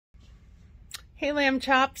Hey, Lamb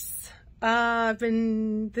Chops.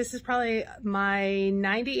 This is probably my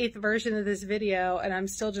 98th version of this video, and I'm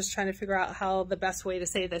still just trying to figure out how the best way to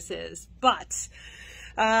say this is. But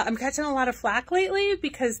I'm catching a lot of flack lately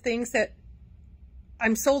because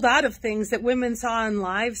I'm sold out of things that women saw in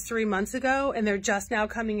lives 3 months ago, and they're just now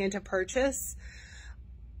coming into purchase.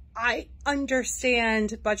 I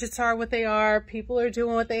understand budgets are what they are. People are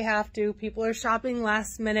doing what they have to. People are shopping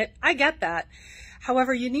last minute. I get that.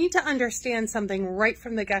 However, you need to understand something right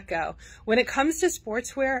from the get-go. When it comes to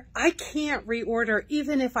sportswear, I can't reorder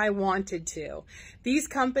even if I wanted to. These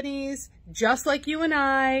companies, just like you and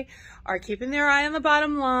I, are keeping their eye on the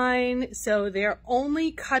bottom line, so they're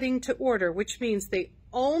only cutting to order, which means they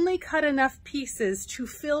only cut enough pieces to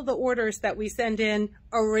fill the orders that we send in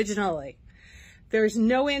originally. There's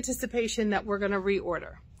no anticipation that we're going to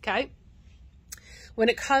reorder, okay? When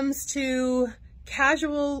it comes to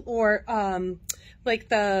casual or like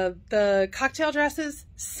the cocktail dresses,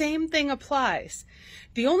 same thing applies.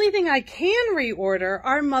 The only thing I can reorder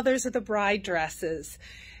are Mothers of the Bride dresses,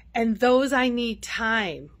 and those I need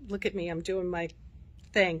time. Look at me, I'm doing my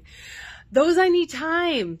thing. Those I need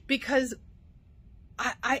time because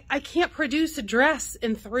I can't produce a dress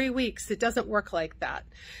in 3 weeks. It doesn't work like that.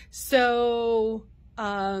 So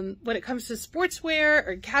when it comes to sportswear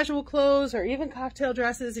or casual clothes or even cocktail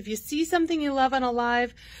dresses, if you see something you love on a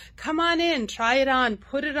live, come on in, try it on,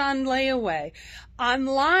 put it on layaway.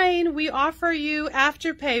 Online, we offer you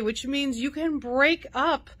Afterpay, which means you can break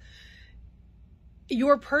up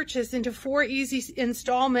your purchase into 4 easy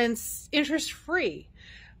installments, interest-free.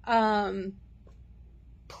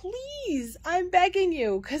 Please, I'm begging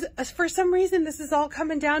you, because for some reason this is all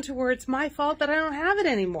coming down to where it's my fault that I don't have it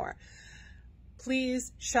anymore.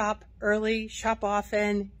 Please shop early, shop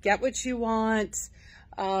often, get what you want.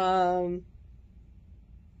 I'm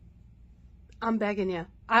begging you.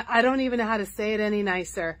 I don't even know how to say it any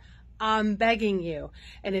nicer. I'm begging you.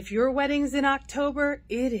 And if your wedding's in October,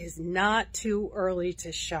 it is not too early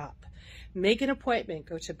to shop. Make an appointment.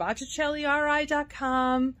 Go to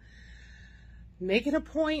botticelli.com. Make an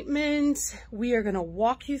appointment. We are going to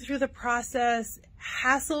walk you through the process,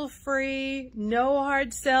 hassle-free, no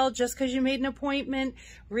hard sell just because you made an appointment.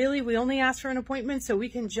 Really, we only ask for an appointment so we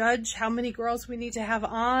can judge how many girls we need to have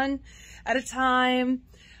on at a time.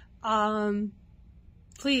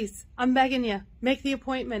 Please, I'm begging you, make the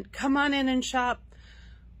appointment. Come on in and shop.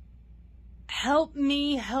 Help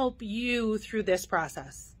me help you through this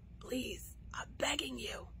process. Please, I'm begging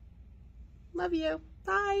you. Love you.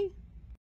 Bye.